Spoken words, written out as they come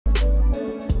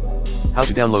How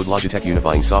to download Logitech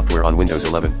Unifying Software on Windows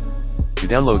 11. To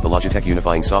download the Logitech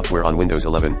Unifying Software on Windows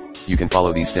 11, you can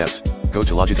follow these steps. Go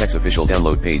to Logitech's official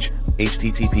download page,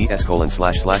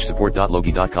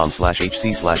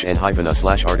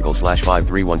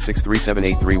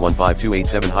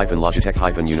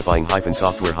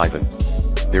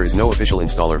 There is no official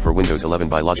installer for Windows 11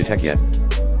 by Logitech yet.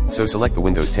 So select the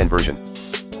Windows 10 version.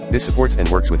 This supports and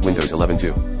works with Windows 11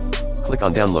 too. Click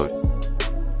on Download.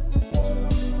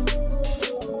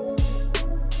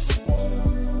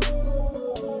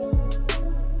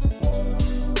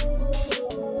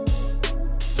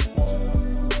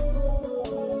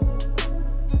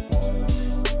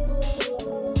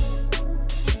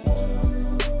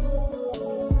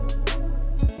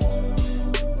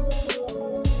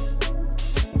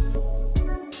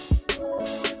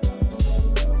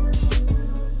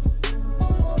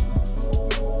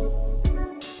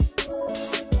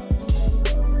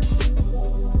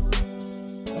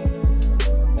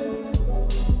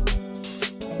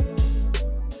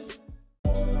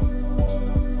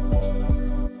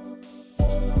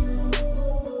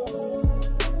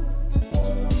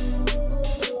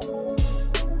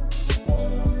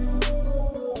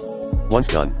 Once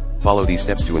done, follow these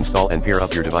steps to install and pair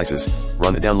up your devices.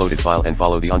 Run the downloaded file and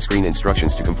follow the on-screen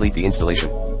instructions to complete the installation.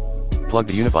 Plug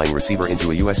the unifying receiver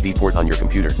into a USB port on your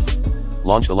computer.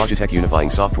 Launch the Logitech Unifying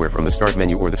Software from the Start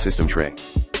menu or the System tray.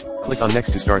 Click on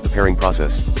Next to start the pairing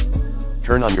process.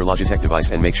 Turn on your Logitech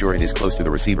device and make sure it is close to the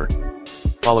receiver.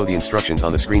 Follow the instructions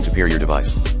on the screen to pair your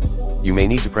device. You may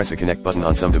need to press a connect button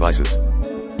on some devices.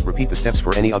 Repeat the steps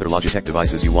for any other Logitech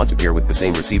devices you want to pair with the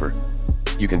same receiver.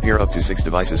 You can pair up to 6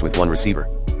 devices with one receiver.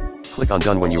 Click on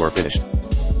Done when you are finished.